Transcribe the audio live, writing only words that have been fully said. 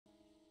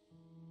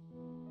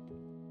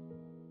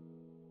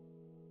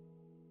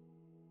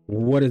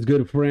What is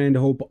good, friend?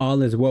 Hope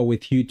all is well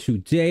with you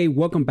today.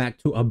 Welcome back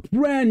to a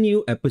brand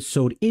new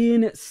episode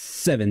in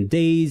 7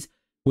 days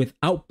with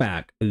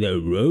Outback the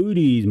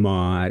Roadies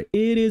mod.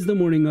 It is the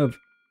morning of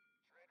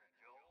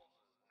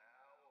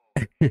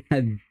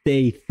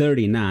day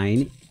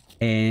 39,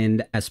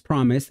 and as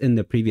promised in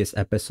the previous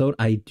episode,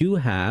 I do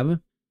have...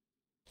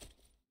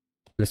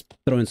 Let's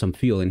throw in some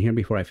fuel in here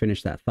before I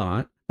finish that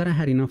thought. I thought I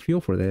had enough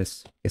fuel for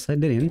this. Guess I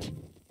didn't.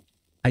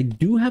 I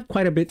do have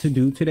quite a bit to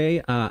do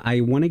today.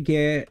 I want to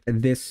get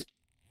this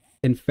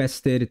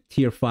infested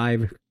tier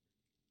 5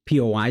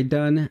 POI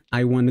done.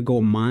 I want to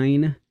go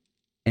mine,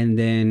 and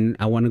then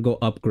I want to go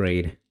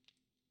upgrade.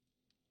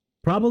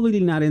 Probably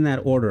not in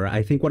that order.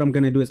 I think what I'm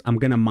going to do is I'm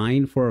going to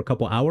mine for a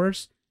couple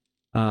hours.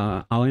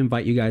 I'll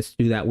invite you guys to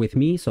do that with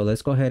me. So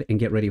let's go ahead and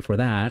get ready for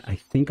that. I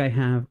think I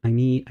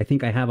need,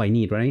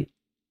 right?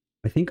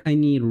 I think I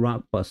need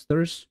rock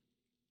busters,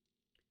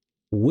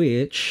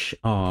 which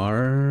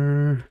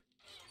are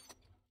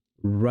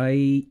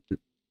right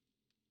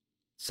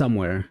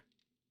somewhere.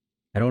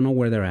 I don't know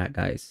where they're at,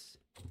 guys.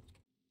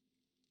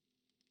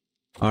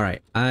 All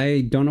right,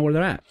 I don't know where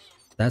they're at.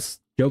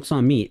 That's joke's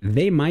on me.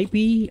 They might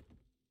be...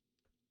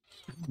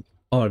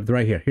 Oh,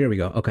 right here. Here we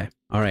go. Okay.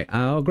 All right,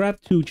 I'll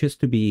grab 2 just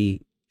to be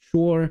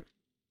sure,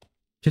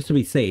 just to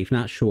be safe,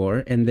 not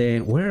sure. And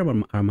then where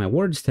are my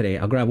words today?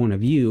 I'll grab one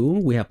of you.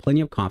 We have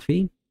plenty of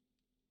coffee.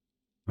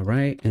 All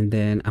right, and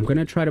then I'm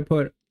gonna try to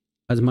put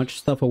as much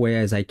stuff away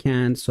as I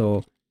can,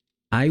 so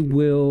I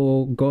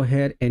will go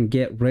ahead and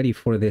get ready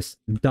for this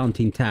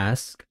daunting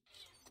task.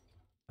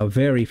 A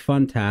very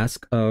fun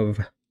task of...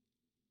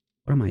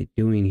 What am I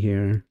doing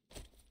here?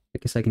 I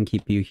guess I can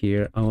keep you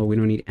here. Oh, we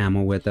don't need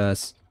ammo with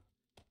us.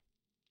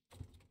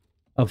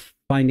 Of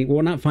finding...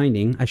 Well, not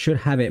finding. I should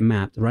have it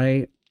mapped,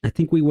 right? I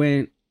think we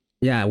went...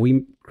 Yeah,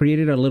 we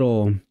created a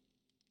little...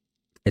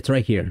 It's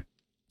right here.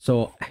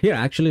 So here,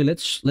 actually,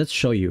 let's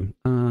show you.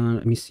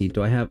 Let me see.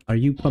 Do I have... Are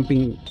you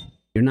pumping...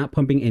 You're not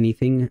pumping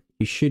anything.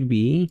 You should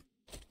be...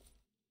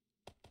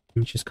 Let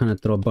me just kind of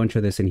throw a bunch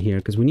of this in here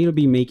because we need to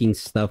be making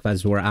stuff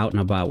as we're out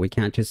and about. We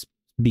can't just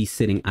be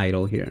sitting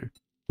idle here.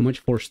 How much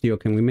force steel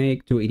can we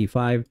make?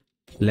 285.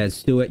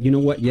 Let's do it. You know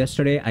what?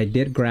 Yesterday I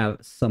did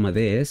grab some of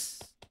this,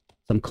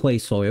 some clay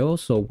soil.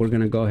 So we're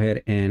going to go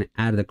ahead and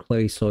add the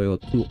clay soil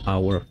to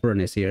our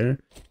furnace here.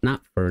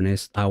 Not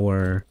furnace,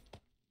 our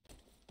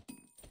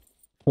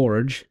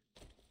forge.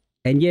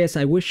 And yes,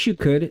 I wish you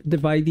could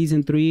divide these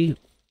in 3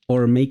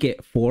 or make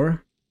it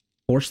 4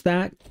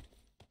 stack,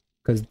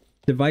 because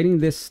dividing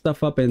this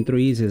stuff up in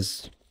 3s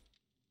is,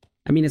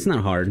 I mean, it's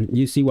not hard.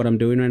 You see what I'm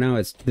doing right now?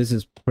 This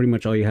is pretty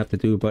much all you have to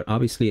do, but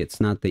obviously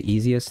it's not the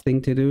easiest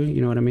thing to do, you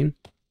know what I mean?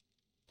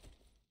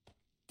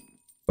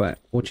 But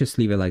we'll just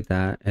leave it like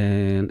that,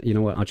 and you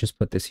know what? I'll just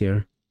put this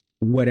here.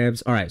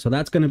 Whatevs. All right, so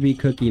that's gonna be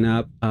cooking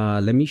up.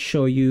 Let me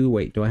show you.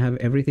 Wait, do I have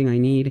everything I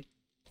need?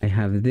 I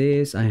have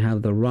this. I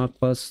have the rock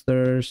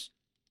busters.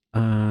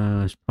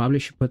 Probably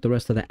should put the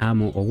rest of the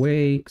ammo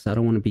away because I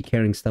don't want to be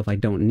carrying stuff I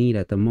don't need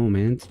at the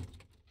moment.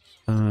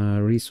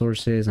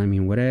 Resources, I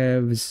mean,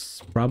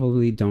 whatevs.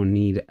 Probably don't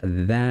need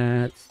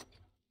that.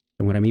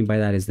 And what I mean by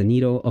that is the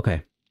needle.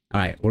 Okay. All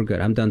right, we're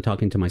good. I'm done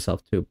talking to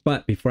myself too.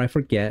 But before I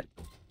forget,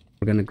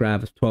 we're gonna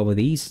grab 12 of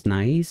these.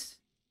 Nice.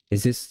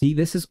 Is this... See,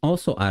 this is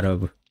also out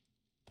of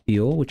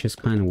fuel, which is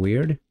kind of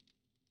weird.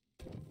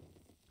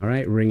 All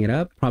right, ring it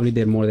up. Probably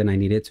did more than I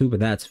needed to, but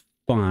that's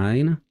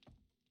fine.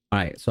 All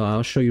right, so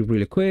I'll show you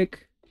really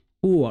quick.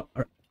 Ooh,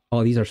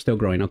 oh, these are still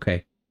growing.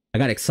 Okay. I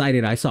got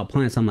excited. I saw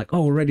plants. I'm like,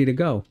 oh, we're ready to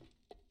go.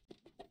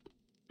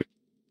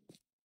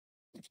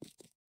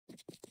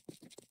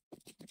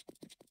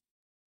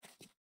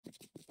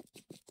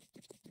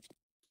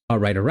 All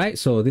right.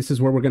 So this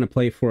is where we're going to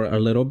play for a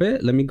little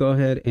bit. Let me go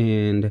ahead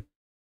and...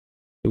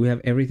 Do we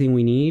have everything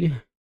we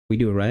need? We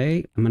do,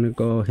 right? I'm going to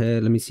go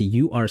ahead. Let me see.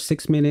 You are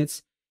 6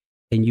 minutes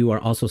and you are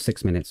also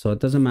 6 minutes. So it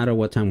doesn't matter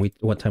what time we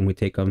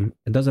take them.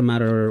 It doesn't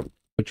matter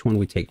which one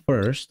we take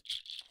first.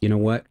 You know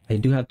what? I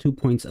do have 2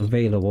 points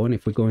available. And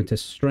if we go into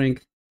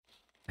strength,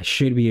 I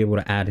should be able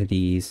to add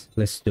these.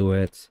 Let's do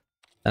it.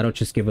 That'll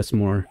just give us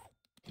more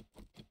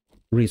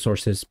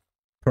resources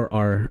per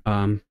our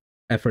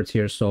efforts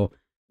here. So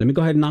let me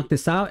go ahead and knock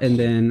this out, and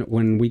then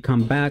when we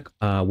come back,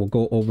 we'll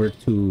go over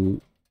to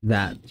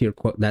that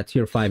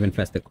tier 5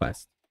 infested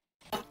quest.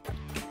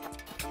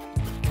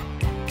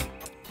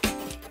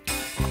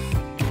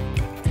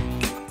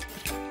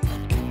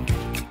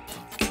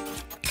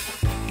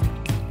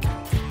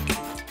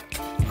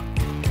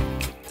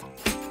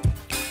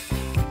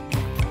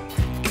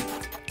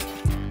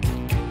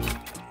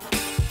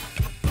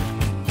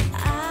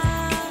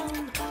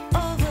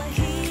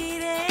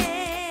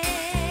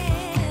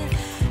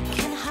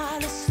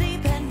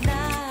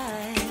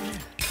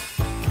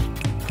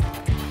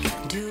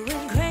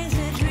 Doing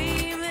crazy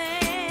dreaming.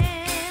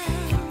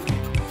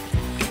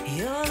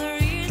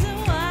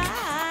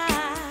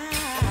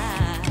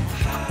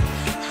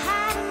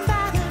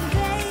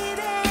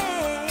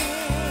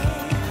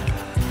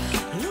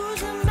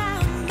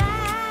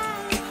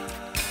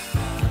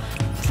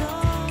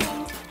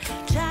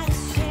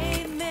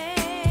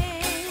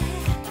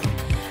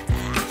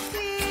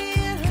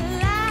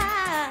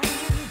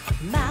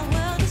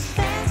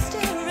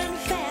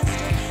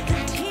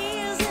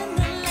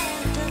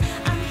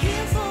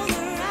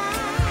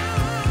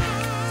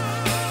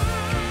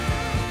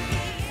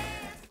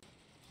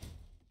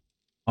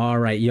 All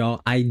right,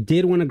 y'all. I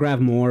did want to grab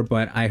more,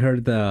 but I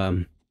heard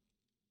the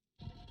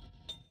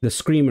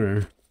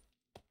screamer.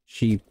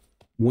 She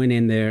went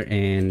in there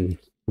and,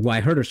 well,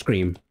 I heard her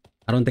scream.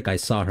 I don't think I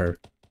saw her.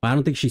 I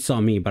don't think she saw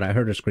me, but I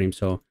heard her scream.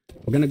 So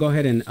we're gonna go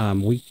ahead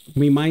and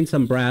we mined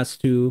some brass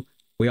too.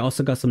 We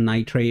also got some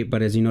nitrate,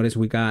 but as you notice,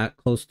 we got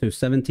close to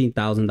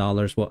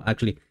 $17,000. Well,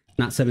 actually,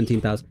 not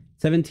 17,000,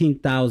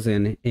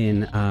 17,000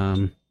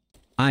 in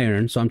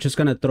iron. So I'm just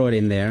gonna throw it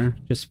in there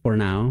just for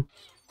now.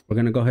 We're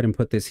gonna go ahead and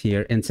put this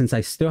here. And since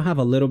I still have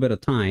a little bit of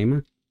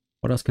time,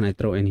 what else can I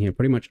throw in here?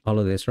 Pretty much all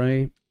of this,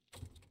 right?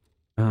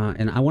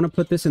 And I want to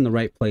put this in the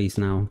right place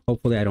now.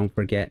 Hopefully I don't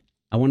forget.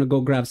 I want to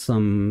go grab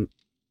some.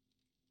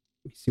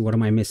 Let me see, what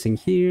am I missing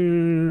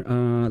here?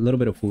 A little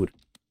bit of food.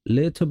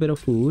 Little bit of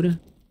food.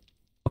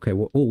 Okay,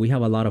 well, oh, we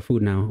have a lot of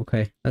food now.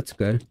 Okay, that's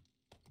good.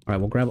 All right,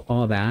 we'll grab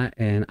all that.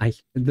 And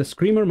the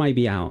screamer might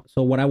be out.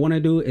 So what I want to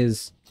do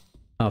is,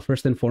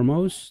 first and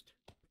foremost,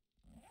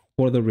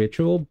 for the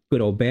ritual,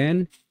 good old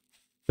Ben.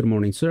 Good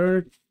morning,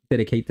 sir.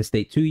 Dedicate the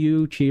state to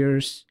you.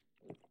 Cheers.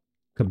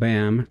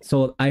 Kabam.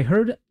 So I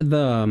heard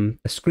the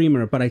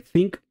screamer, but I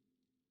think,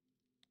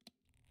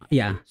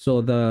 yeah,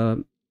 so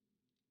the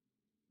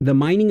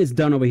mining is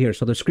done over here.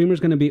 So the screamer's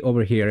going to be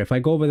over here. If I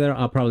go over there,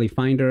 I'll probably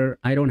find her.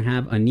 I don't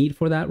have a need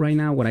for that right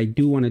now. What I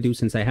do want to do,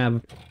 since I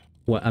have,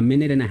 what, a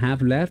minute and a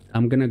half left,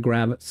 I'm going to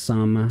grab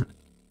some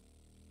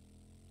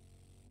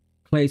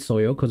clay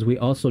soil, because we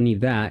also need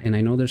that. And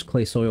I know there's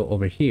clay soil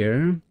over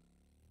here.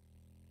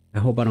 I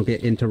hope I don't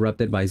get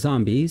interrupted by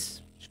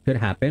zombies, which could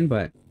happen,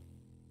 but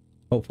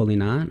hopefully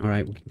not. All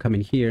right, we can come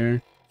in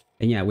here.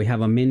 And yeah, we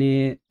have a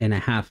minute and a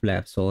half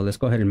left. So let's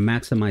go ahead and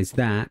maximize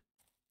that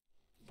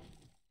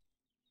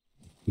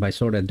by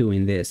sort of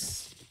doing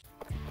this.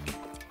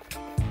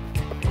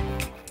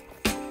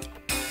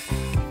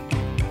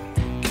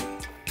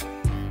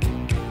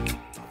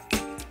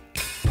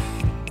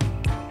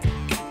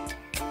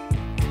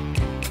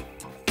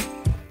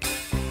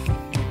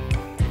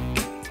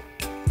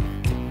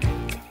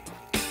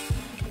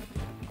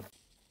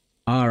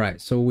 All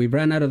right, so we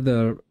ran out of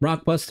the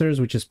rock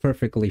busters, which is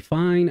perfectly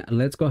fine.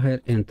 Let's go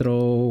ahead and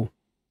throw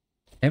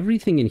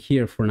everything in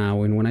here for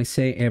now. And when I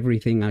say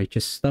everything, I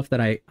just stuff that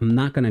I'm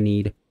not gonna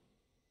need.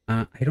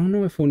 I don't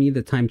know if we'll need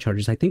the time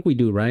charges. I think we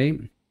do,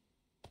 right?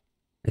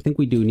 I think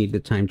we do need the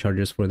time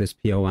charges for this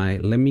POI.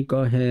 Let me go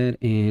ahead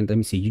and let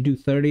me see. You do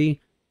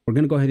 30. We're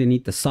gonna go ahead and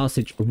eat the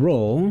sausage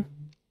roll.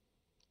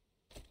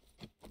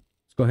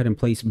 Let's go ahead and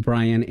place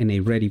Brian in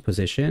a ready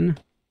position.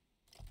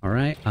 All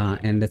right,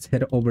 and let's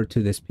head over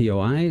to this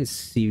POI,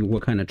 see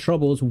what kind of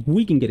troubles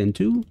we can get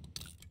into.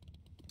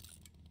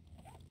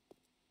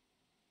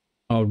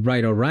 All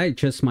right,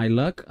 just my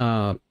luck.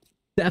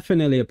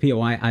 Definitely a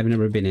POI I've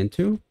never been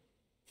into,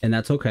 and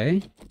that's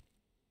okay.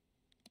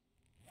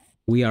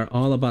 We are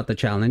all about the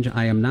challenge.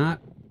 I'm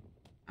not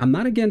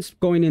against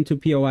going into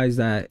POIs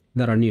that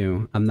are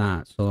new. I'm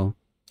not. So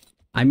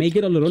I may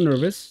get a little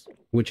nervous,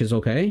 which is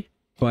okay,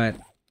 but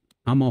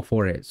I'm all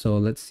for it. So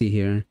let's see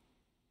here.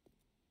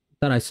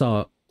 That I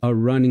saw a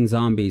running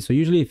zombie. So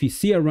usually if you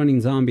see a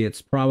running zombie,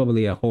 it's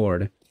probably a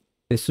horde.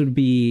 This would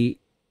be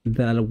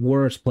the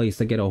worst place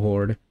to get a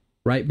horde,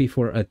 right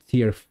before a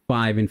tier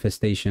 5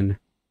 infestation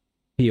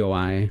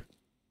POI.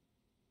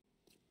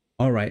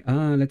 All right,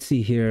 let's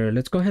see here.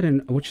 Let's go ahead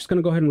and we're just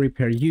gonna go ahead and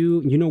repair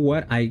you. You know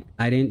what? I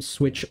didn't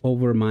switch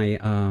over my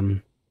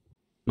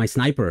my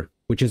sniper,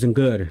 which isn't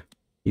good.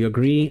 You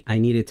agree? I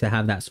needed to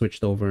have that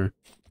switched over.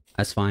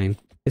 That's fine.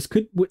 This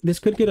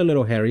could get a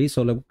little hairy,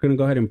 so we're gonna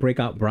go ahead and break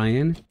out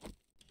Brian.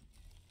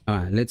 All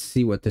right, let's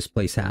see what this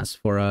place has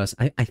for us.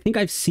 I think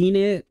I've seen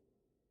it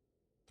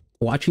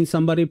watching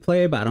somebody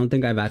play, but I don't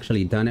think I've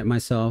actually done it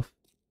myself.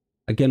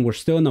 Again, we're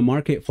still in the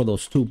market for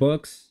those 2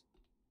 books.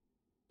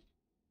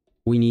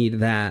 We need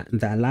that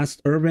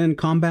last urban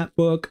combat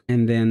book,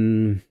 and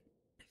then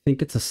I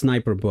think it's a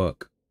sniper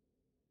book.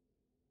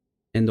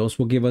 And those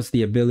will give us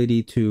the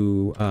ability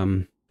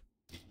to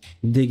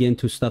dig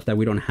into stuff that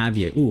we don't have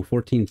yet. Ooh,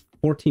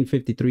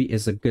 1453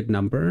 is a good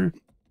number.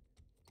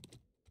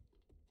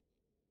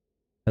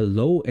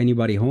 Hello,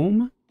 anybody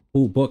home?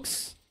 Ooh,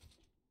 books.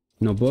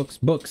 No books.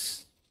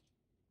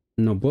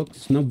 No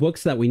books. No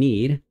books that we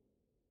need.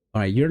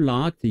 All right, you're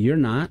locked. You're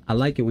not. I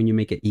like it when you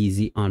make it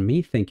easy on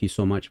me. Thank you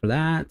so much for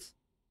that.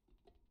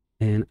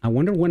 And I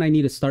wonder when I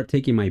need to start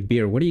taking my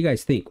beer. What do you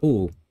guys think?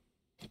 Ooh.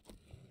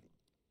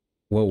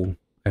 Whoa,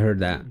 I heard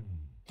that.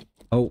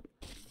 Oh.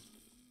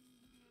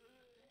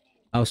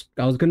 I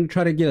was gonna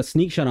try to get a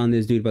sneak shot on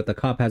this dude, but the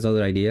cop has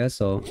other ideas,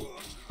 so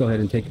go ahead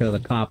and take care of the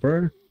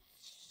copper.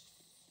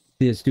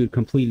 This dude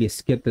completely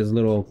skipped his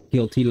little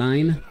guilty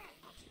line.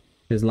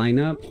 His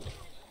lineup.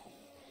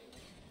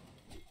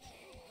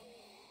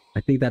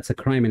 I think that's a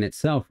crime in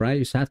itself, right?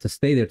 You just have to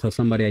stay there till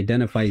somebody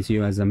identifies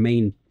you as a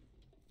main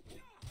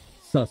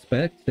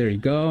suspect. There you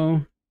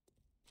go.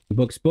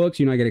 Books.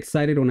 You know I get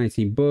excited when I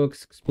see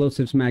books.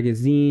 Explosives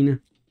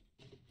magazine.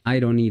 I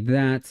don't need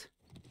that.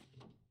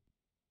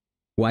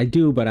 Well, I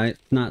do, but it's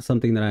not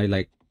something that I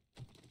like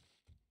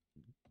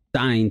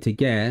dying to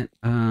get.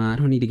 I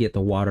don't need to get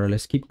the water.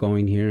 Let's keep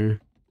going here.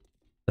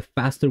 The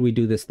faster we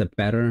do this, the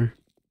better.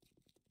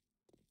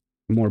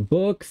 More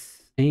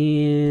books.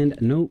 And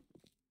nope.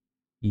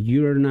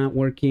 You're not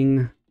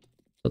working.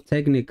 So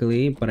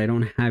technically, but I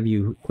don't have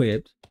you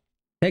equipped.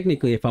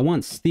 Technically, if I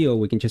want steel,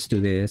 we can just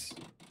do this.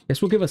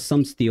 Guess we'll give us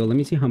some steel. Let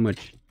me see how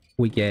much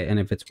we get and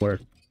if it's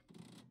worth.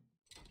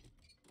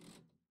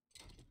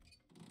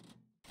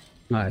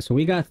 Alright, so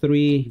we got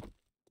 3.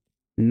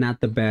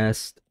 Not the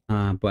best,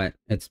 but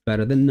it's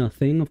better than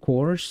nothing, of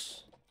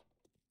course.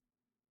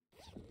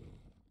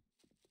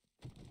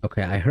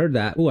 Okay, I heard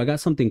that. Oh, I got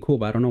something cool,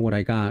 but I don't know what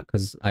I got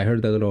because I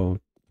heard the little,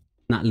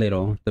 not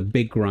little, the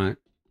big grunt.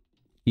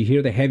 You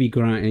hear the heavy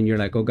grunt and you're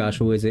like, oh gosh,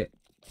 who is it?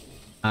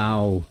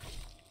 Ow.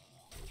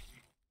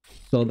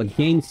 So the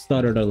game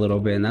stuttered a little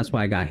bit and that's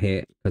why I got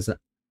hit. Because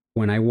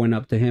when I went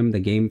up to him, the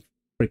game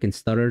freaking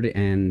stuttered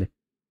and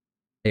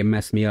it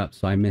messed me up.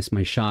 So I missed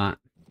my shot.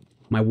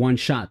 My one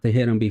shot to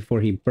hit him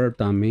before he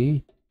burped on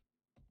me.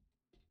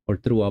 Or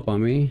threw up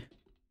on me.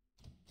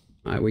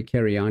 Alright, we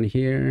carry on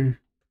here.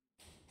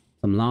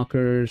 Some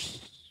lockers.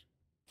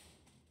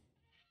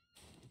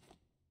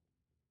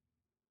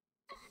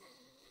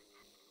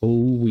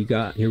 Oh, we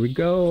got, here we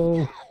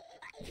go.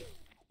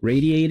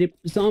 Radiated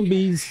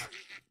zombies.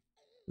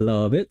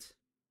 Love it.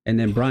 And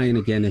then Brian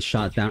again is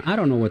shot down. I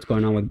don't know what's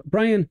going on with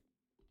Brian.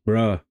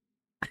 Bruh.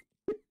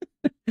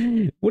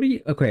 What are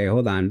you, okay,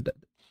 hold on.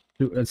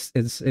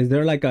 Is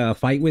there like a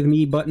fight with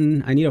me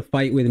button? I need a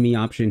fight with me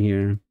option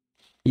here.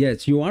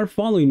 Yes, you are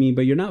following me,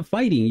 but you're not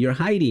fighting. You're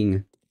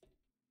hiding.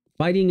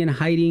 Fighting and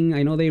hiding,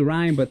 I know they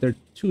rhyme, but they're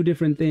 2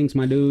 different things,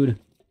 my dude.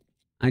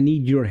 I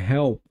need your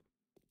help.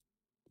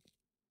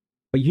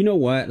 But you know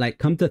what? Like,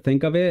 come to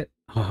think of it.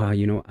 Oh,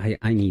 you know,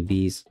 I need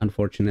these,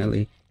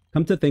 unfortunately.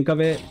 Come to think of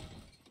it.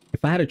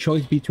 If I had a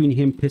choice between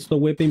him pistol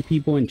whipping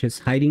people and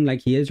just hiding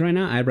like he is right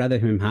now, I'd rather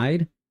him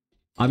hide.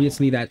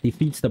 Obviously, that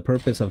defeats the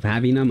purpose of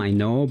having him, I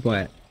know,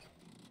 but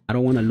I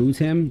don't want to lose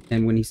him.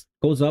 And when he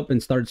goes up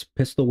and starts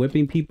pistol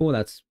whipping people,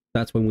 that's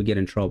when we get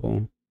in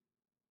trouble.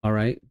 All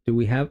right. Do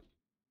we have...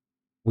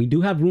 We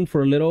do have room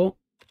for a little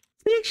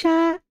sneak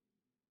shot.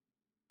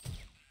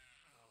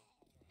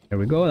 There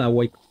we go. That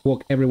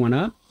woke everyone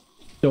up.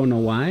 Don't know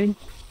why.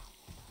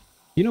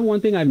 You know, one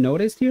thing I've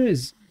noticed here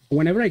is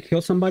whenever I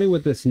kill somebody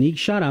with a sneak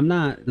shot, I'm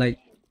not like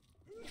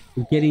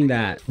getting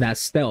that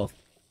stealth.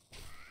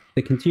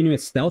 The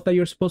continuous stealth that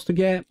you're supposed to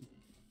get.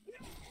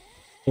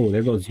 Oh,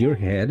 there goes your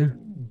head.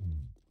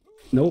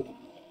 Nope.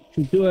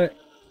 Should do it.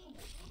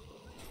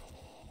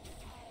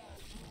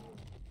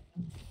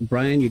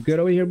 Brian, you good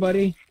over here,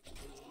 buddy?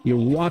 You're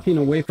walking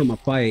away from a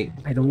fight.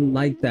 I don't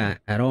like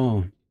that at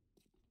all.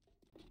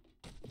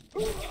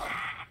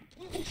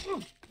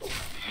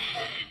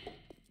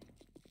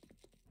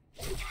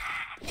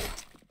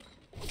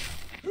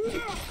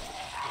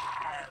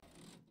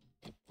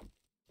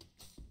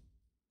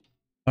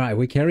 All right,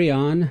 we carry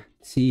on.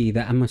 See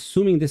that I'm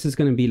assuming this is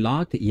going to be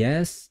locked.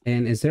 Yes.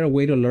 And is there a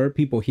way to lure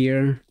people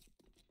here?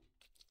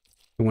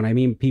 And when I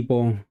mean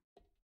people,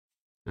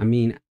 I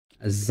mean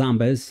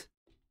zombies.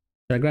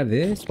 Should I grab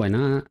this? Why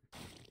not?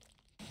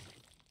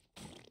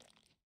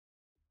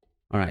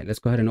 All right, let's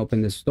go ahead and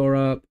open this door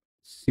up.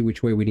 See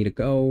which way we need to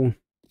go.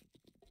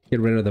 Get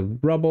rid of the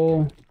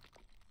rubble.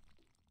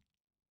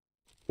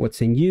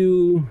 What's in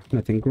you?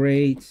 Nothing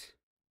great.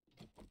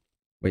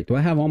 Wait, do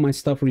I have all my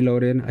stuff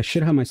reloaded? I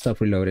should have my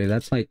stuff reloaded.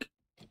 That's like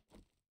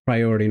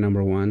priority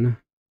number 1.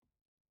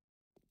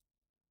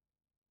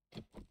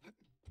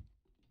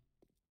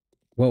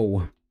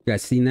 Whoa, you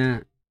guys seen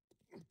that?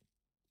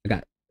 I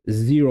got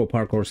 0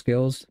 parkour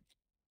skills.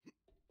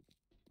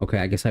 Okay,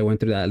 I guess I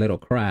went through that little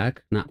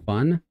crack. Not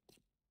fun.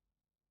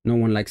 No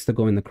one likes to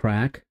go in the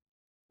crack.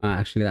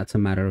 Actually, that's a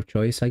matter of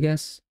choice, I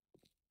guess.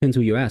 Depends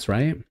who you ask,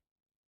 right?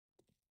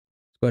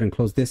 Let's go ahead and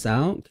close this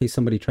out in case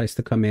somebody tries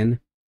to come in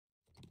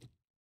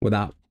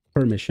without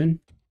permission.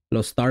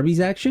 Los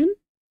Starbies action?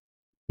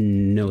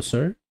 No,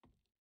 sir.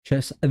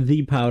 Just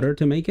the powder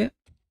to make it.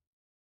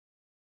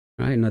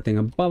 All right, nothing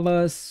above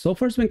us. So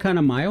far, it's been kind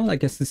of mild. I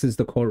guess this is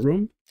the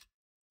courtroom.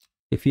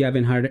 If you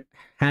haven't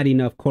had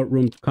enough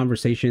courtroom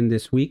conversation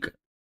this week,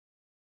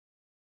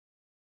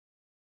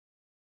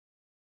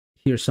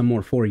 here's some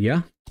more for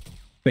ya.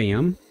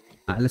 Bam.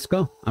 All right, let's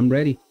go. I'm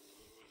ready.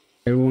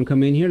 Everyone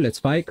come in here. Let's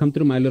fight. Come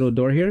through my little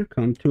door here.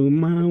 Come to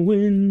my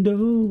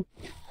window.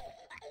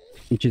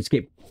 And just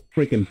get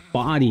freaking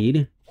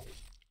bodied.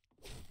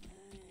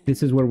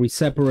 This is where we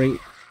separate.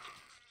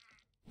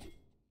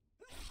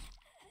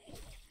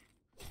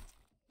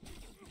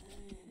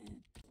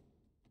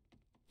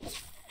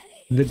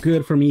 The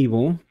good from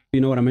evil.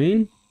 You know what I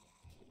mean?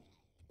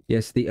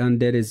 Yes, the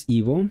undead is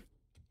evil.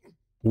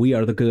 We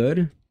are the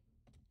good.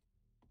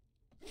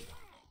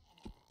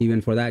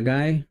 Even for that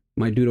guy.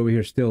 My dude over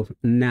here still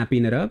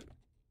napping it up.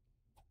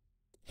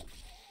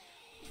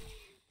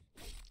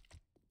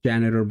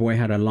 Janitor boy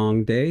had a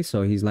long day,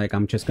 so he's like,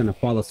 I'm just gonna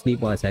fall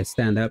asleep while I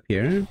stand up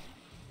here.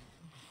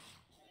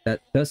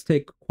 That does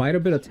take quite a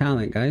bit of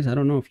talent, guys. I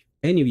don't know if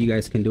any of you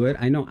guys can do it.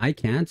 I know I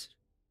can't.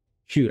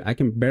 Shoot, I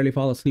can barely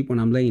fall asleep when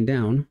I'm laying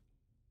down.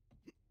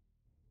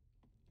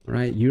 All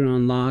right, you're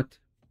unlocked.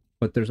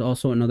 but there's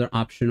also another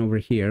option over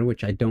here,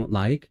 which I don't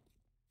like.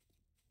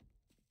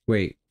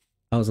 Wait,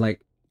 I was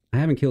like, I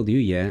haven't killed you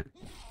yet.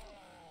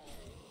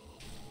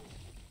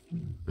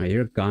 Oh,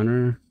 you're a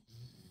goner.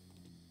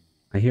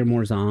 I hear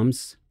more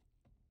zombies.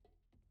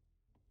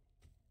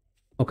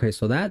 Okay,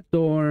 so that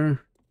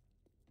door,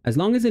 as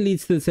long as it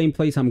leads to the same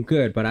place, I'm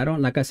good. But I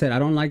don't, like I said, I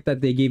don't like that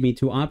they gave me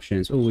two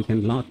options. Oh, we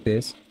can lock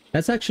this.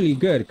 That's actually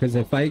good, because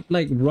if I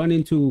like run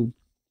into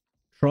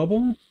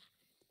trouble,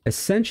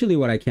 essentially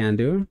what I can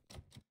do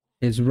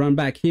is run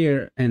back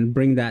here and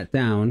bring that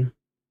down,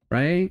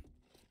 right?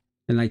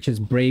 And like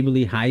just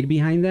bravely hide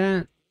behind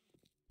that.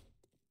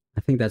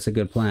 I think that's a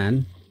good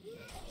plan.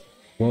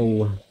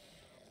 Whoa.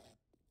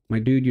 My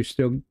dude, you're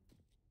still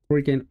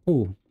freaking...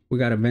 Oh, we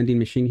got a vending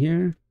machine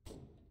here.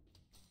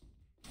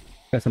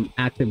 Got some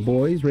active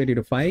boys ready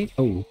to fight.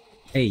 Oh,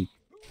 hey.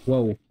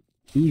 Whoa.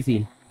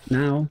 Easy.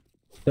 Now.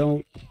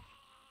 Don't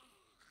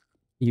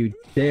you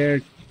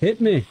dare hit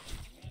me.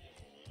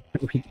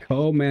 There we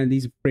go, man.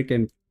 These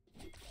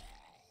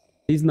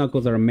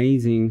knuckles are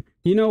amazing.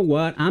 You know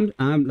what? I'm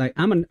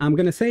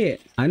gonna say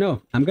it. I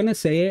know. I'm gonna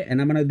say it, and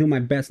I'm gonna do my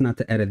best not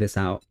to edit this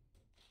out.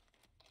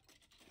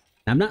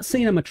 I'm not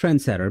saying I'm a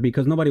trendsetter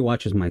because nobody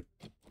watches my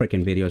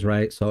freaking videos,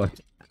 right? So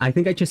I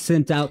think I just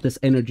sent out this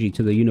energy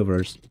to the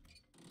universe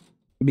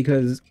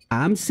because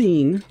I'm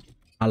seeing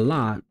a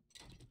lot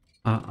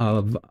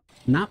of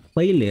not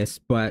playlists,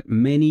 but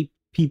many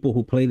people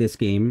who play this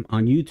game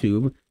on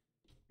YouTube,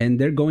 and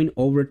they're going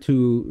over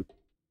to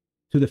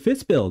the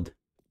fist build.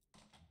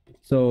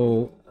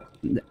 So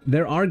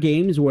there are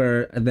games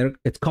where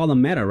it's called a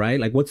meta, right?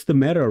 Like, what's the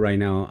meta right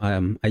now?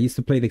 I used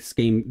to play this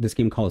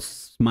game called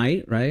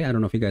Smite, right? I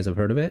don't know if you guys have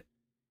heard of it.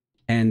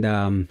 And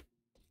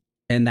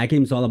that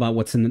game's all about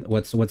what's the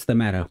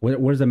meta.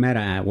 Where's the meta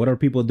at? What are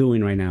people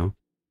doing right now?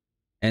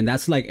 And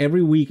that's like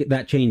every week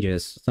that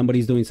changes.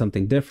 Somebody's doing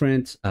something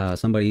different.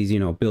 Somebody's, you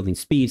know, building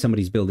speed.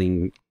 Somebody's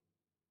building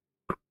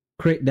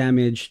crit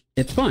damage.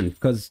 It's fun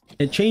because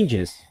it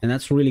changes, and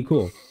that's really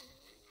cool.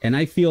 And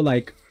I feel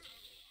like,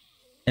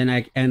 I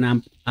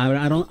don't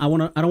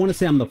want to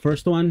say I'm the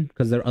first one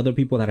because there are other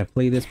people that have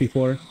played this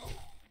before.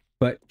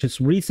 But just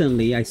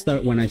recently,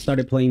 when I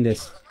started playing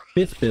this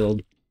fifth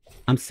build,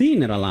 I'm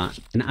seeing it a lot.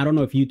 And I don't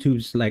know if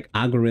YouTube's like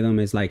algorithm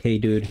is like, hey,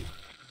 dude,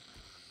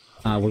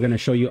 we're gonna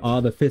show you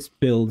all the fist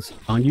builds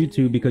on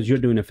YouTube because you're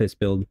doing a fist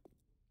build,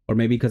 or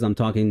maybe because I'm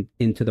talking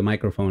into the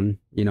microphone.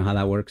 You know how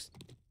that works.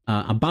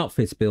 About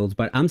fist builds,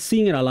 but I'm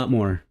seeing it a lot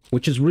more,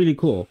 which is really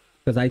cool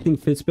because I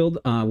think fist build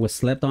was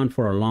slept on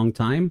for a long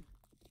time,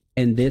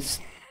 and this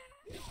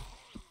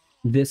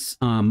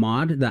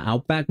mod, the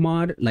Outback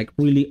mod, like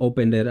really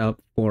opened it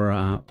up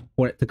for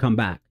it to come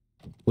back,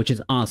 which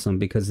is awesome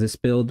because this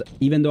build,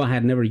 even though I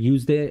had never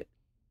used it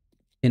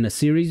in a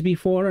series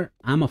before,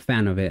 I'm a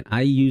fan of it.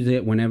 I use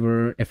it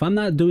whenever, if I'm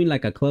not doing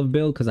like a club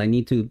build because I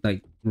need to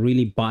like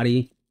really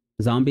body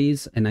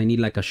zombies and I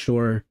need like a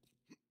sure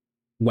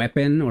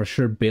weapon or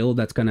sure build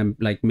that's gonna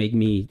like make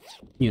me,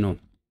 you know,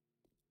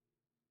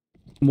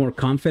 more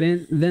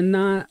confident than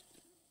not,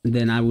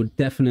 then I would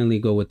definitely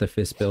go with the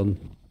fist build.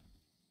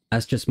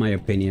 That's just my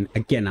opinion.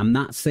 Again, I'm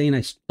not saying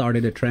I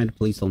started a trend.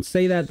 Please don't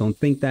say that. Don't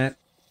think that.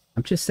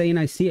 I'm just saying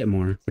I see it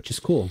more, which is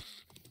cool.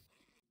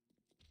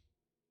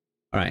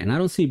 All right, and I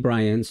don't see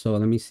Brian, so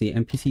let me see.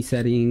 NPC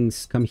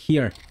settings, come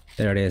here.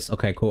 There it is.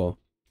 Okay, cool.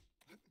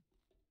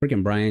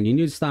 Freaking Brian, you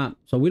need to stop.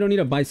 So we don't need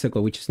a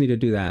bicycle. We just need to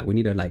do that. We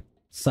need to, like,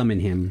 summon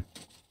him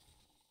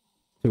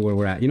to where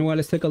we're at. You know what?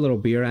 Let's take a little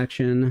beer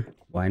action.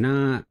 Why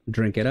not?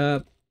 Drink it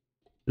up.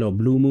 Little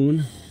blue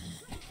moon.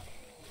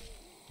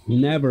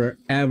 Never,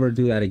 ever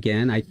do that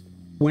again. I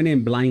went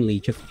in blindly,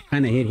 just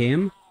kind of hit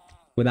him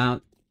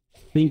without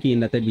thinking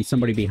that there'd be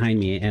somebody behind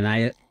me, and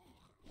I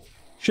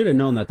should have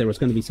known that there was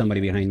going to be somebody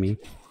behind me.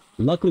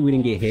 Luckily, we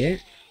didn't get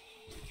hit.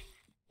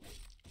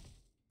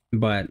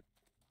 But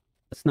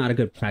it's not a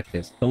good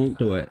practice. Don't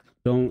do it.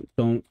 Don't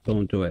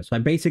do it. So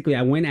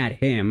I went at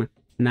him,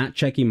 not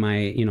checking my,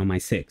 you know, my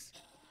 6.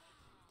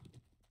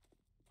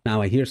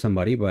 Now I hear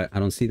somebody, but I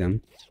don't see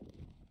them.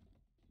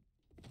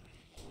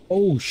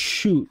 Oh,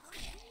 shoot.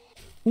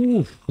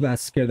 Oof, that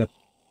scared the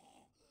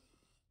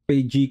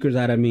bejeekers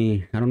out of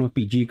me. I don't know if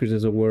bejeekers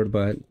is a word,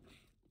 but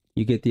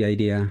you get the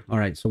idea. All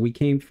right, so we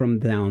came from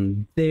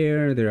down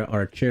there. There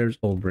are chairs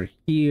over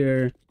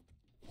here.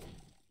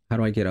 How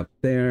do I get up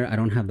there? I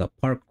don't have the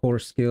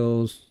parkour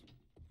skills.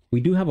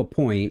 We do have a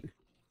point.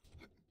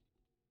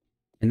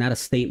 And not a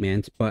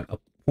statement, but a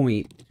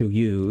point to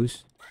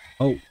use.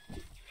 Oh.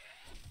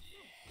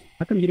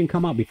 How come you didn't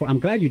come out before? I'm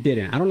glad you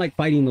didn't. I don't like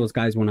fighting those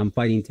guys when I'm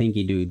fighting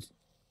tanky dudes.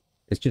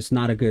 It's just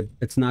not a good...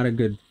 It's not a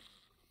good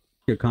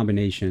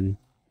combination.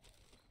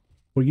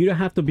 For you to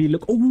have to be...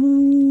 Look...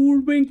 Oh,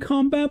 Urban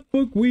Combat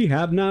book we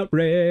have not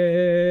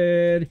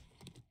read.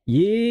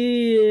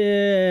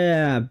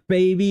 Yeah,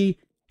 baby.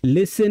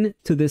 Listen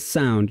to this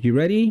sound. You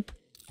ready?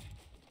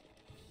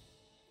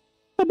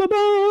 Ba-ba-bum!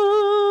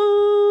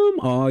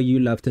 Oh, you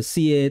love to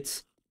see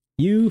it.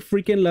 You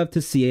freaking love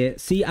to see it.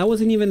 See, I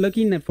wasn't even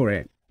looking for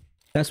it.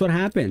 That's what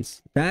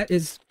happens. That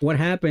is what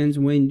happens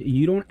when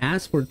you don't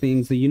ask for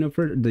things. The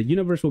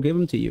universe will give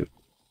them to you.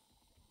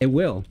 It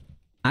will.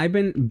 I've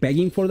been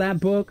begging for that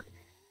book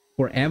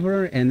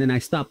forever, and then I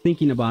stopped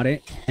thinking about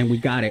it, and we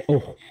got it.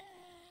 Oh,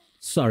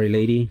 sorry,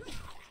 lady.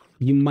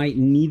 You might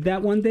need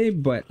that one day,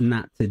 but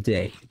not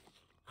today.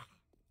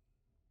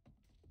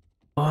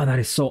 Oh, that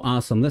is so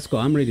awesome. Let's go.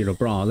 I'm ready to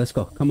brawl. Let's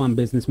go. Come on,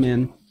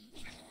 businessman.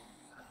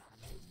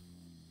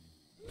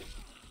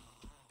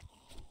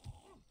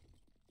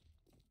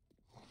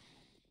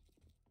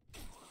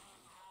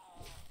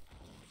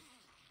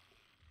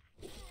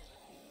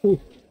 Ooh.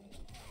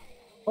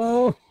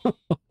 Oh,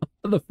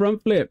 the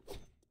front flip.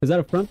 Is that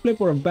a front flip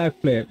or a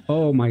back flip?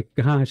 Oh my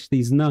gosh,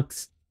 these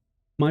knucks.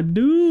 My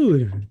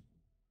dude.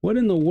 What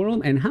in the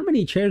world? And how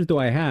many chairs do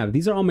I have?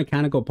 These are all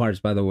mechanical parts,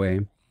 by the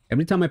way.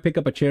 Every time I pick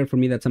up a chair, for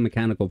me, that's a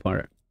mechanical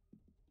part.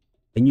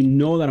 And you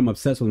know that I'm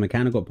obsessed with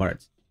mechanical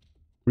parts.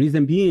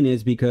 Reason being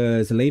is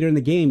because later in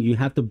the game, you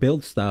have to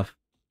build stuff.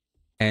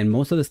 And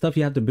most of the stuff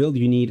you have to build,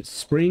 you need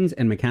springs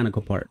and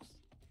mechanical parts.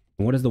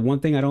 And what is the one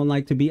thing I don't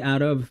like to be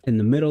out of in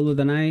the middle of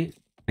the night?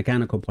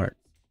 Mechanical parts.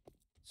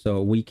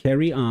 So we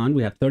carry on.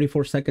 We have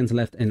 34 seconds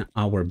left in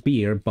our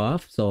beer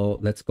buff. So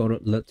let's go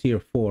to tier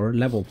 4,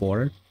 level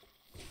 4.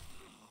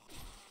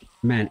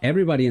 Man,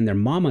 everybody and their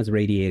mama's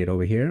radiated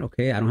over here.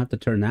 Okay, I don't have to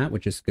turn that,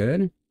 which is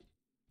good.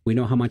 We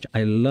know how much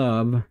I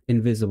love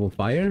invisible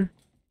fire.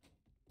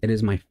 It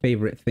is my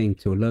favorite thing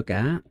to look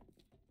at.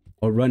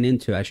 Or run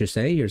into, I should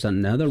say. Here's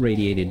another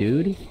radiated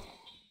dude.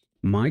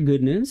 My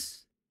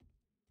goodness.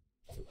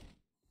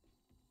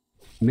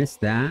 Missed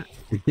that.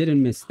 I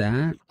didn't miss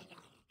that.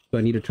 Do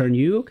I need to turn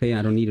you? Okay,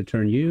 I don't need to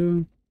turn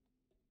you.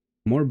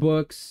 More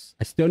books.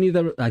 I still need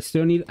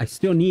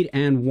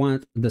and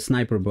want the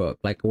sniper book.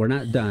 Like, we're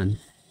not done.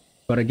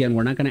 But again,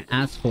 we're not going to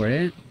ask for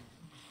it.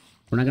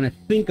 We're not going to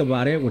think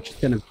about it. We're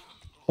just going to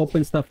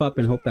open stuff up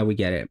and hope that we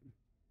get it.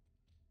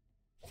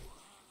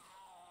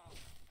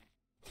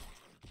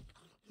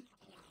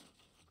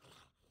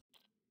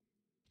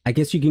 I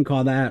guess you can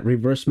call that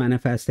reverse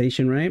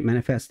manifestation, right?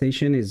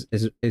 Manifestation is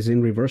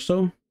in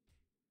reversal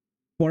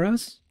for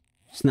us.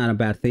 It's not a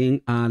bad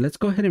thing. Let's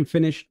go ahead and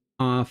finish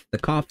off the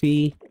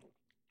coffee.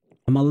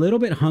 I'm a little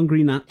bit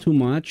hungry, not too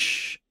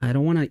much. I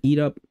don't want to eat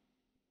up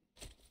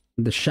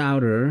the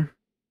chowder.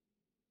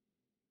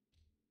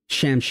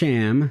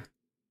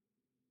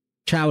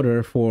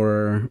 Chowder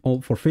for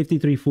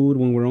 53 food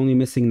when we're only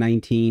missing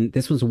 19.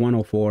 This was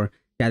 104.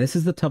 Yeah, this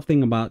is the tough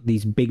thing about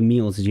these big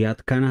meals is you have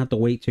to kind of have to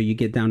wait till you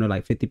get down to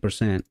like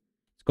 50%. Let's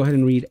go ahead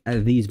and read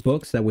these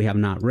books that we have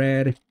not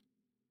read.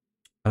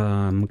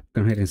 Go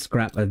ahead and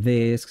scrap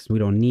this because we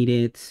don't need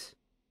it.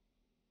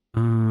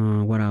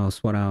 What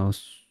else? What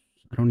else?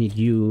 I don't need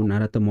you,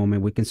 not at the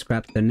moment. We can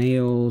scrap the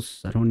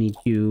nails. I don't need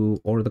you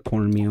or the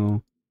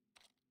cornmeal.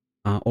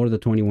 Or the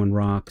 21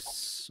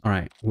 rocks. All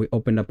right, we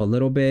opened up a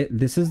little bit.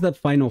 This is the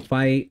final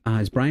fight.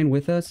 Is Brian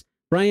with us?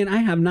 Brian, I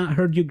have not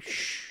heard you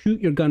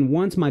shoot your gun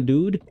once, my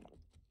dude.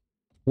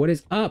 What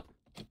is up?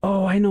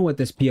 Oh, I know what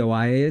this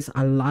POI is.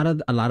 A lot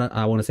of,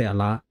 I want to say a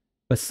lot,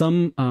 but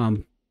some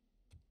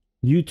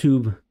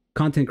YouTube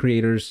content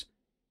creators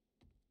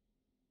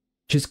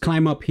just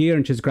climb up here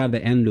and just grab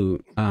the end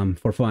loot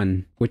for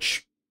fun,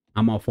 which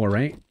I'm all for,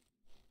 right?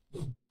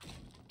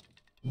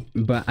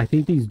 But I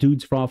think these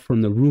dudes fall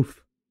from the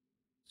roof.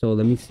 So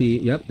let me see.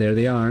 Yep, there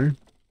they are.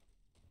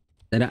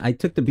 And I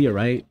took the beer,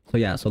 right? So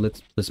yeah, so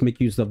let's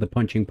make use of the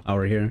punching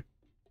power here.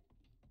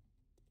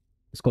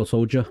 Let's go,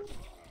 soldier.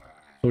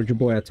 Soldier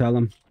boy, I tell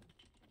him.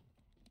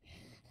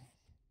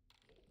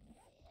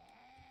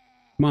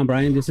 Come on,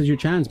 Brian, this is your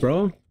chance,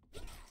 bro.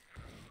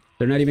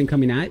 They're not even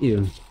coming at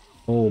you.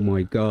 Oh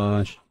my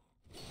gosh.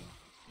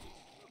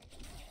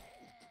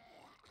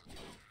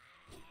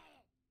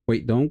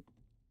 Wait, don't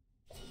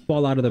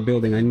fall out of the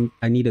building.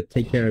 I need to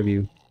take care of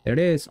you. There it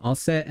is, all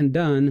set and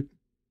done.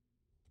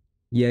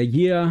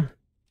 Yeah.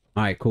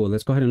 All right, cool.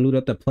 Let's go ahead and loot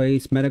up the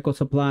place. Medical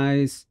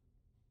supplies.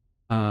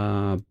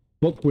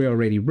 Book we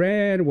already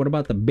read. What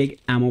about the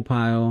big ammo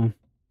pile?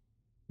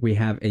 We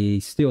have a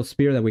steel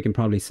spear that we can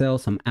probably sell.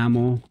 Some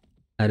ammo.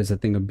 That is a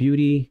thing of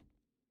beauty.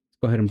 Let's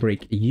go ahead and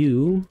break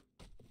you.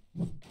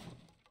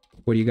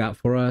 What do you got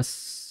for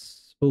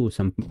us? Oh,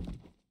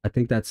 I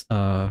think that's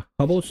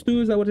hubble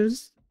stew. Is that what it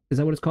is? Is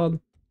that what it's called?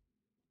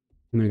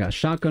 And we got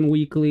shotgun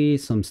weekly,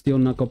 some steel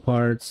knuckle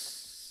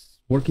parts,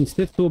 working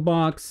stiff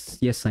toolbox.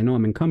 Yes, I know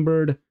I'm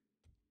encumbered.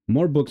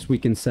 More books we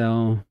can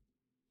sell.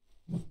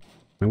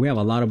 And we have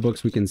a lot of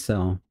books we can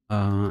sell.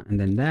 And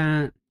then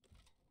that.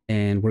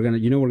 And we're gonna,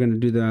 we're gonna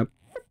do the.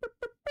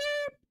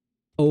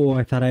 Oh,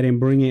 I thought I didn't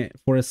bring it.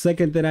 For a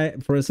second there,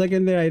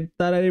 I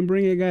thought I didn't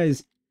bring it,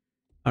 guys.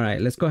 All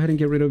right, let's go ahead and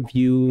get rid of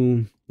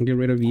you. Get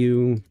rid of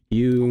you.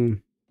 You.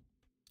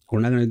 We're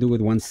not gonna do with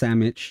one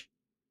sandwich.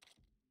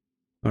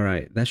 All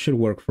right, that should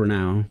work for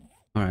now.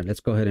 All right,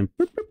 let's go ahead and.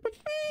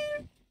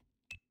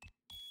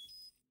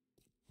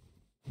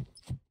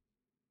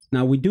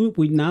 Now we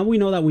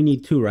know that we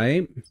need 2,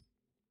 right?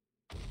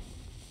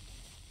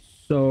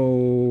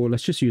 So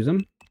let's just use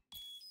them.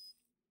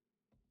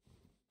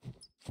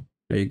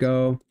 There you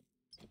go.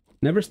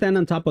 Never stand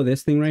on top of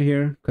this thing right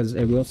here because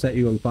it will set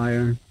you on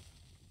fire.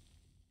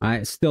 All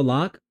right, still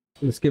lock.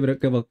 Let's give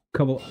a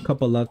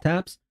couple love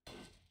taps.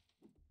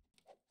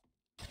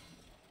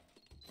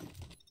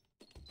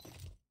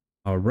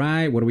 All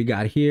right, what do we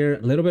got here?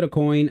 A little bit of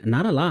coin,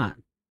 not a lot.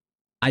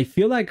 I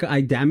feel like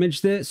I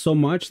damaged it so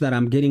much that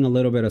I'm getting a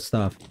little bit of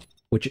stuff,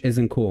 which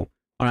isn't cool.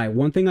 All right,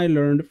 one thing I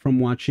learned from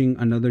watching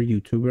another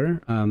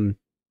YouTuber,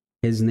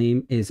 his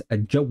name is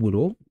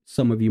Jawuro.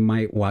 Some of you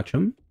might watch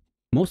him.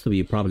 Most of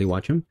you probably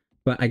watch him.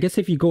 But I guess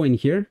if you go in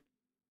here,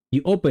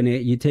 you open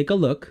it, you take a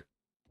look.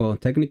 Well,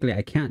 technically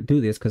I can't do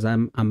this because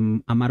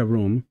I'm out of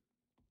room.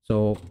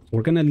 So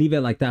we're gonna leave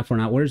it like that for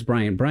now. Where's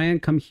Brian? Brian,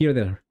 come here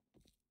there.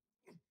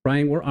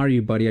 Brian, where are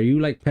you, buddy? Are you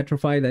like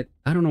petrified that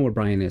I don't know where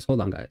Brian is?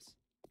 Hold on, guys.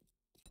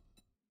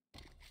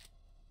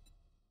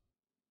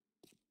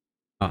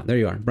 Oh, there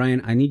you are.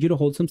 Brian, I need you to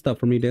hold some stuff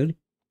for me, dude.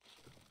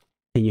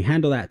 Can you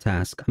handle that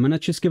task? I'm gonna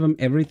just give him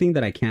everything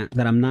that I can't,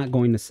 that I'm not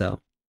going to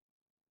sell.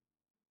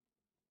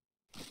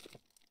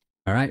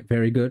 All right,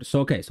 very good. So,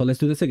 okay, so let's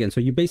do this again.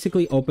 So you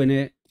basically open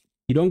it,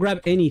 you don't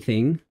grab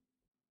anything,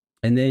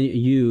 and then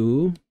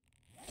you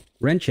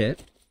wrench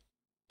it,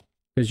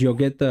 because you'll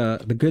get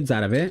the goods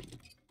out of it,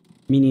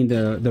 meaning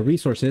the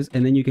resources,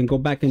 and then you can go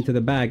back into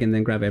the bag and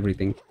then grab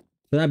everything.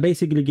 So that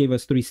basically gave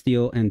us 3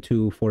 steel and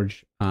 2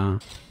 forge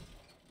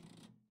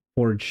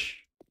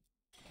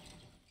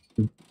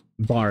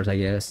bars, I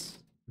guess.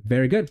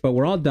 Very good, but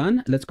we're all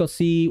done. Let's go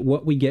see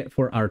what we get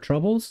for our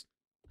troubles.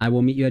 I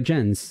will meet you at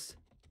Jen's.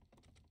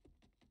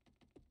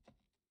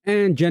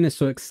 And Jen is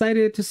so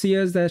excited to see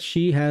us that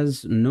she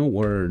has no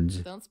words.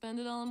 Don't spend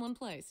it all in one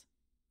place.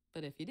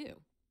 But if you do,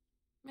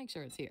 make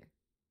sure it's here.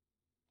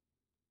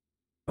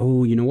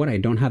 Oh, you know what? I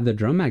don't have the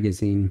drum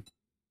magazine.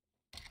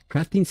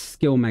 Crafting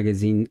skill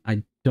magazine.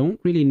 I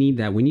don't really need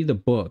that. We need the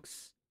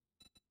books.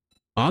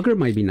 Auger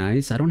might be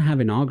nice. I don't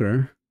have an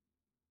auger.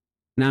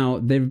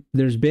 Now,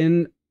 there's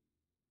been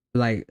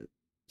like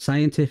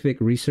scientific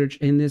research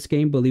in this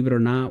game, believe it or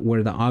not,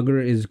 where the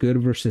auger is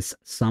good versus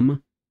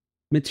some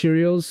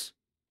materials,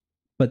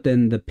 but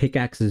then the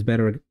pickaxe is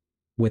better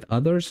with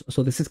others.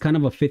 So this is kind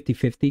of a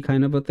 50-50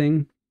 kind of a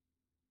thing.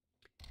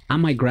 I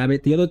might grab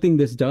it. The other thing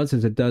this does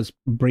is it does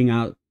bring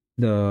out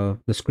the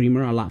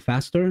screamer a lot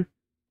faster.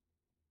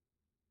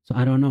 So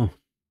I don't know.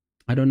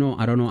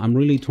 I'm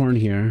really torn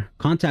here.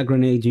 Contact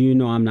grenades, you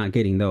know I'm not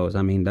getting those.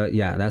 I mean,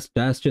 yeah,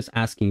 that's just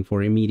asking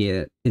for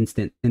immediate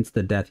instant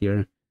death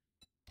here.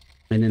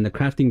 And then the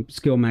crafting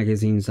skill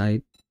magazines,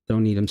 I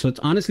don't need them. So it's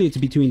honestly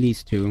between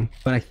these two,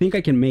 but I think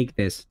I can make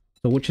this.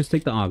 So we'll just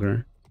take the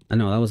auger. I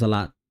know that was a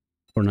lot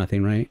for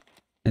nothing, right?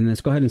 And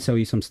let's go ahead and sell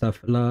you some stuff,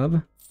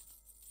 love.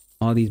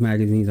 All these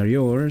magazines are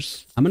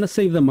yours. I'm gonna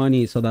save the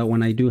money so that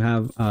when I do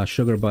have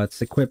sugar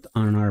butts equipped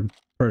on our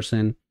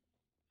person,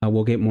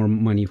 we'll get more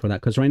money for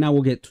that. Because right now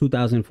we'll get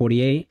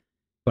 2,048,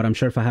 but I'm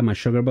sure if I have my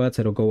sugar butts,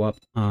 it'll go up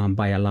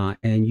by a lot.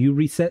 And you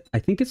reset, I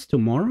think it's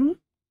tomorrow.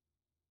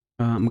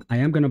 I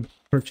am gonna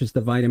purchase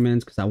the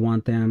vitamins because I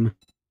want them.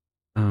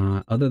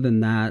 Other than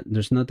that,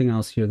 there's nothing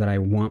else here that I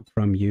want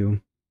from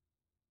you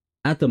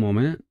at the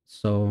moment.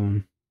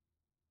 So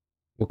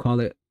we'll call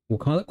it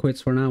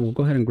quits for now. We'll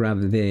go ahead and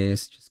grab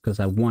this just because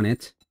I want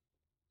it.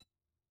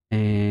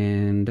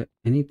 And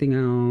anything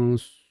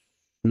else?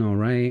 No,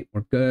 right?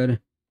 We're good.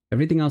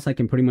 Everything else I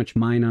can pretty much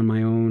mine on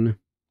my own.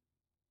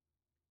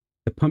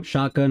 The pump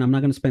shotgun, I'm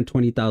not gonna spend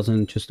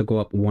 20,000 just to go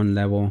up one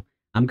level.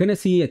 I'm gonna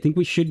see. I think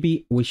we should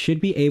be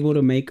able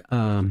to make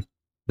the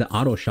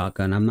auto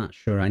shotgun. I'm not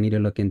sure. I need to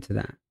look into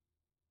that.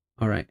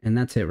 All right, and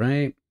that's it,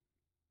 right?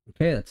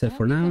 Okay, that's it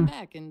for now. Come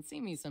back and see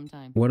me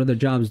sometime. What other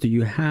jobs do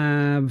you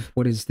have?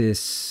 What is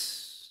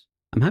this?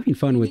 I'm having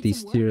fun with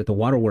these here. The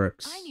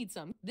waterworks. I need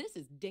some. This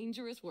is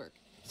dangerous work.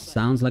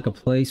 Sounds like a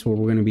place where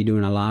we're going to be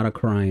doing a lot of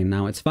crying.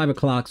 Now it's 5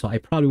 o'clock, so I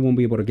probably won't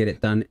be able to get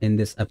it done in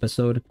this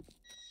episode.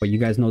 But you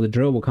guys know the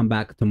drill. We'll come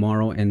back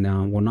tomorrow and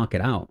we'll knock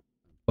it out.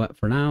 But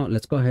for now,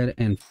 let's go ahead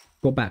and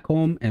go back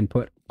home and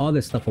put all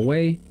this stuff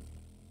away.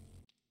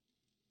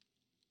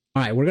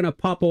 All right, we're gonna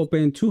pop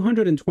open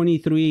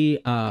 223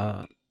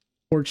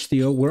 forged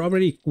steel. We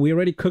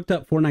already cooked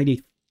up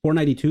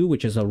 492,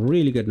 which is a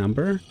really good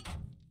number.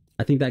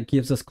 I think that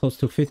gives us close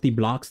to 50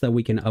 blocks that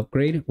we can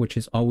upgrade, which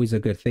is always a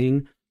good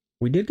thing.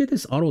 We did get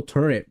this auto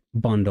turret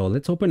bundle.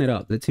 Let's open it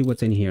up. Let's see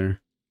what's in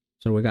here.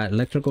 So we got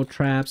electrical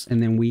traps,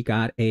 and then we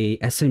got a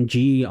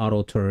SMG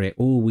auto turret.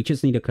 Ooh, we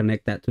just need to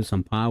connect that to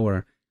some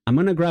power. I'm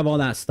gonna grab all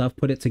that stuff,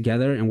 put it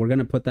together, and we're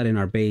gonna put that in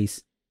our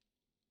base.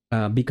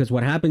 Because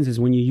what happens is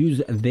when you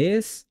use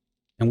this,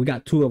 and we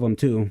got 2 of them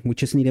too, we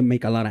just need to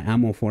make a lot of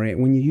ammo for it.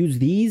 When you use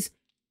these,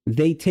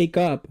 they take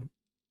up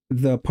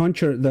the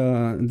puncher,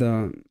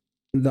 the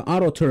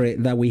auto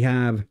turret that we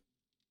have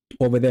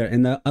over there.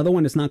 And the other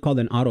one is not called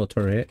an auto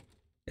turret.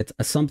 It's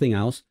something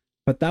else.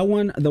 But that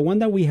one, the one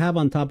that we have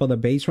on top of the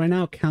base right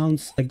now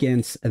counts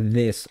against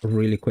this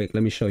really quick.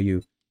 Let me show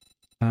you.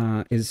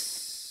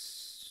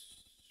 It's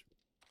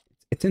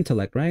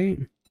intellect, right?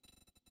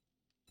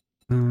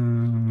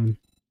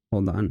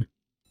 Hold on.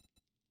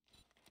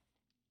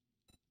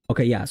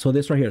 Okay, yeah, so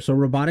this right here. So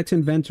robotics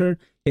inventor,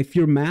 if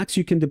you're max,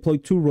 you can deploy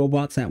 2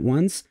 robots at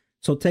once.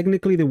 So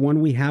technically the one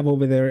we have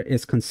over there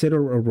is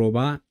considered a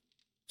robot.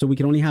 So we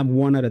can only have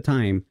one at a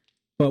time.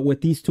 But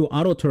with these 2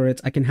 auto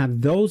turrets, I can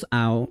have those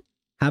out,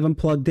 have them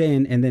plugged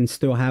in, and then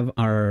still have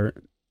our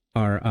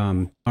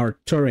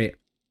turret,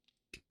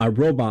 our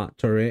robot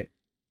turret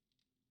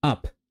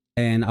up.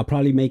 And I'll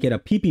probably make it a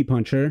PP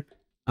puncher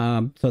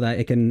so that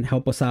it can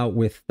help us out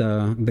with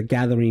the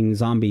gathering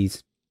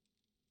zombies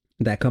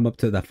that come up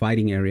to the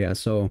fighting area.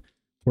 So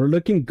we're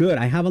looking good.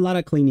 I have a lot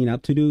of cleaning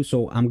up to do,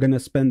 so I'm gonna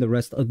spend the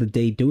rest of the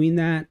day doing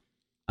that,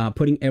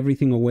 putting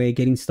everything away,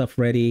 getting stuff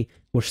ready.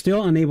 We're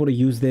still unable to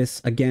use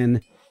this.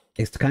 Again,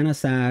 it's kind of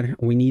sad.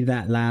 We need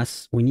that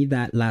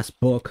last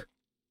book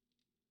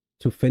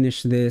to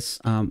finish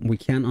this. We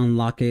can't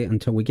unlock it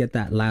until we get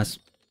that last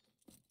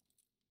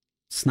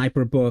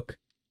sniper book.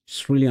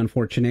 It's really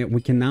unfortunate.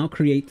 We can now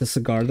create the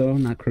cigar though.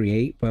 Not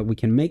create, but we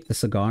can make the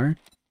cigar.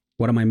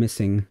 What am I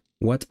missing?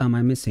 What am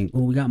I missing?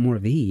 Oh, we got more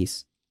of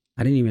these.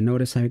 I didn't even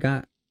notice I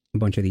got a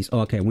bunch of these. Oh,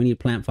 okay, we need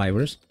plant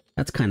fibers.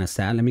 That's kind of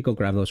sad. Let me go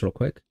grab those real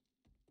quick.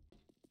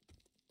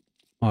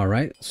 All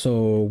right,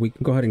 so we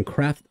can go ahead and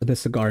craft the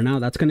cigar now.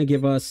 That's going to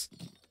give us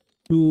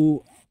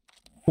 2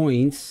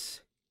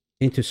 points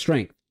into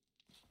strength.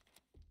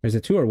 Is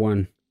it 2 or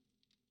 1?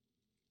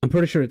 I'm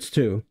pretty sure it's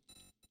 2.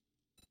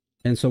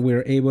 And so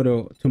we're able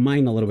to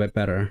mine a little bit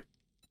better,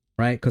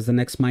 right? Because the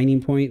next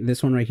mining point,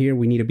 this one right here,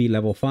 we need to be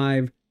level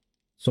 5.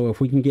 So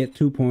if we can get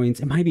 2 points,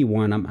 it might be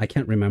 1. I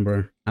can't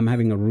remember. I'm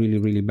having a really,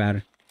 really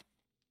bad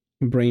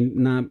brain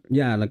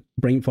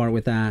fart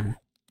with that.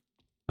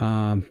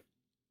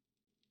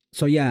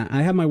 So yeah,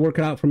 I have my work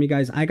cut out for me,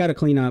 guys. I gotta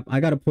clean up.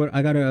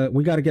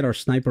 We gotta get our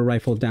sniper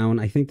rifle down.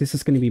 I think this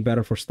is gonna be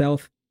better for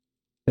stealth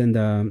than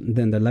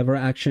the lever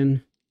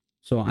action.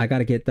 So I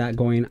gotta get that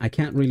going. I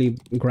can't really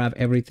grab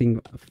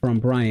everything from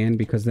Brian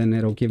because then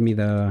it'll give me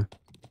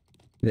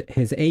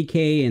his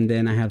AK, and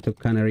then I have to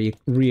kind of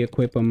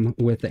re-equip him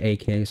with the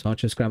AK. So I'll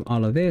just grab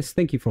all of this.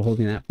 Thank you for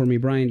holding that for me,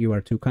 Brian. You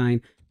are too kind.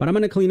 But I'm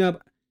going to clean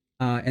up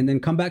and then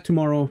come back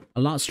tomorrow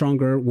a lot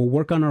stronger. We'll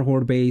work on our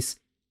horde base,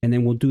 and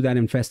then we'll do that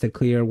infested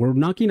clear. We're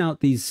knocking out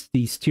these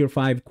tier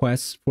 5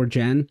 quests for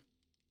Jen.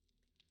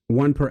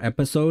 1 per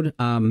episode.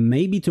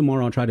 Maybe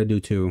tomorrow I'll try to do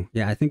 2.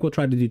 Yeah, I think we'll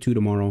try to do 2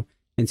 tomorrow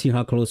and see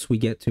how close we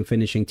get to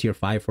finishing tier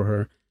 5 for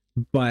her.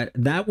 But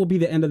that will be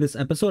the end of this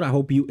episode. I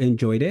hope you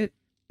enjoyed it.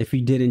 If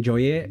you did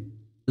enjoy it,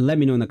 let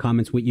me know in the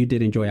comments what you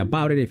did enjoy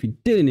about it. If you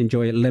didn't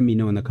enjoy it, let me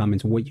know in the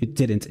comments what you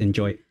didn't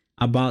enjoy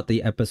about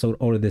the episode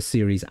or this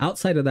series.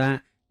 Outside of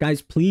that,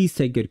 guys, please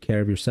take good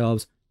care of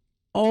yourselves.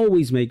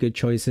 Always make good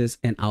choices,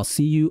 and I'll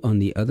see you on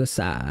the other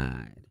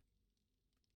side.